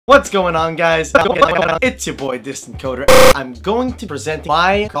What's going on, guys? It's your boy DistantCoder. I'm going to present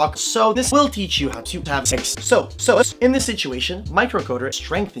my cock. So this will teach you how to have sex. So in this situation, microcoder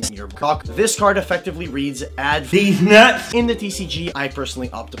strengthens your cock. This card effectively reads add these nuts. In the TCG, I personally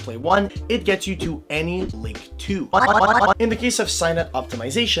opt to play 1. It gets you to any link 2. In the case of sign-up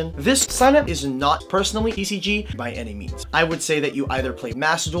optimization, this sign-up is not personally TCG by any means. I would say that you either play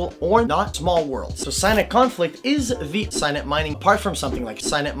Master Duel or not Small World. So sign-up conflict is the sign-up mining. Apart from something like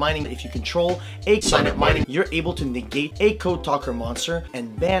sign-up mining, if you control a sign-up mining, you're able to negate a code talker monster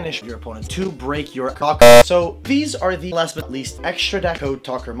and banish your opponent to break your cock. So these are the last but least extra deck code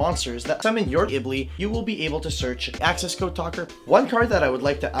talker monsters that summon your Ghibli. You will be able to search access code talker. One card that I would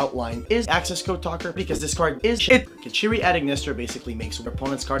like to outline is access code talker because this card is shit. Kichiri Adignister basically makes your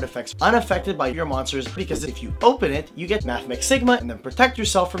opponent's card effects unaffected by your monsters, because if you open it, you get Mathmech Sigma and then protect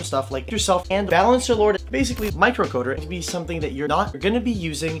yourself from stuff like yourself and Balancer Lord. Basically, microcoder can be something that you're not going to be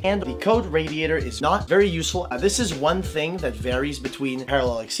using, and the code radiator is not very useful. This is one thing that varies between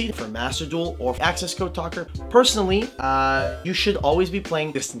Parallel Exceed for Master Duel or access code talker. Personally, you should always be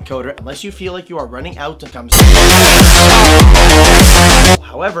playing DistantCoder unless you feel like you are running out of comes.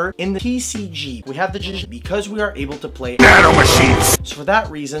 However, in the TCG, we have the decision because we are able to play nano machines. So for that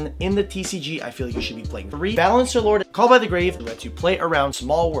reason, in the TCG, I feel like you should be playing 3. Balancer Lord, Call by the Grave, lets you play around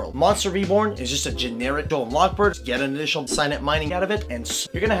Small World. Monster Reborn is just a generic Duel and Lockbird, get an additional sign-up mining out of it, and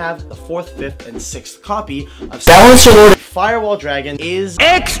you're gonna have the 4th, 5th, and 6th copy of Balancer Lord. Firewall Dragon is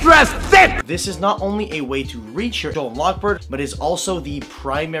extra thick! This is not only a way to reach your Duel and Lockbird, but is also the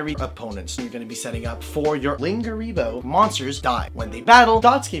primary opponent. So you're gonna be setting up for your Lingaribo monsters die. When they battle,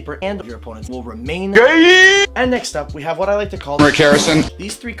 Dotscaper and your opponents will remain. And next up, we have what I like to call Rick Harrison.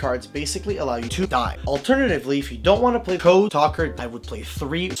 These 3 cards basically allow you to die. Alternatively, if you don't want to play Code Talker, I would play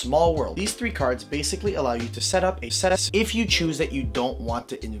 3 Small World. These 3 cards basically allow you to set up a setup if you choose that you don't want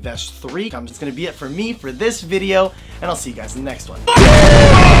to invest 3. It's going to be it for me for this video, and I'll see you guys in the next one.